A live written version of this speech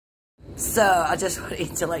So I just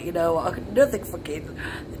wanted to let you know nothing fucking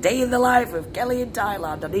day in the life of Kelly in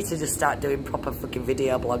Thailand. I need to just start doing proper fucking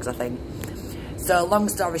video blogs, I think. So long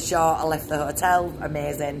story short, I left the hotel,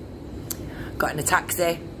 amazing. Got in a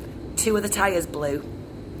taxi, 2 of the tyres blew.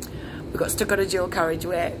 We got stuck on a dual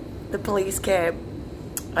carriageway. The police came,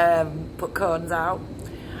 put cones out.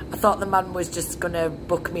 I thought the man was just gonna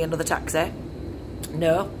book me another taxi.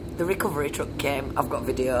 No, the recovery truck came. I've got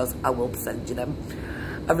videos, I will send you them.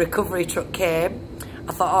 A recovery truck came.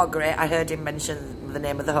 I thought, oh great, I heard him mention the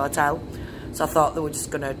name of the hotel. So I thought they were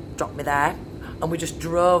just gonna drop me there. And we just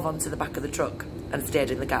drove onto the back of the truck and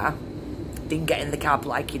stayed in the car. Didn't get in the cab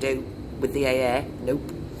like you do with the AA,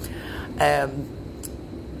 nope.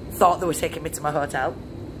 Thought they were taking me to my hotel.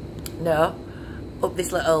 No, up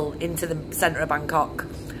this little, into the centre of Bangkok,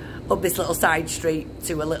 up this little side street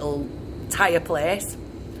to a little tyre place.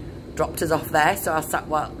 Dropped us off there, so I sat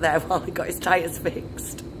there while he got his tyres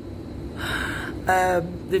fixed.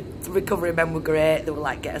 The recovery men were great. They were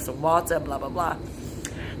like, get us some water, blah, blah, blah.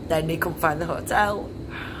 Then he couldn't find the hotel.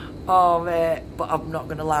 Oh, mate, but I'm not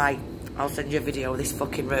going to lie. I'll send you a video of this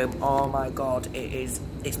fucking room. Oh, my God, it's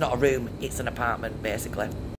not a room, it's an apartment, basically.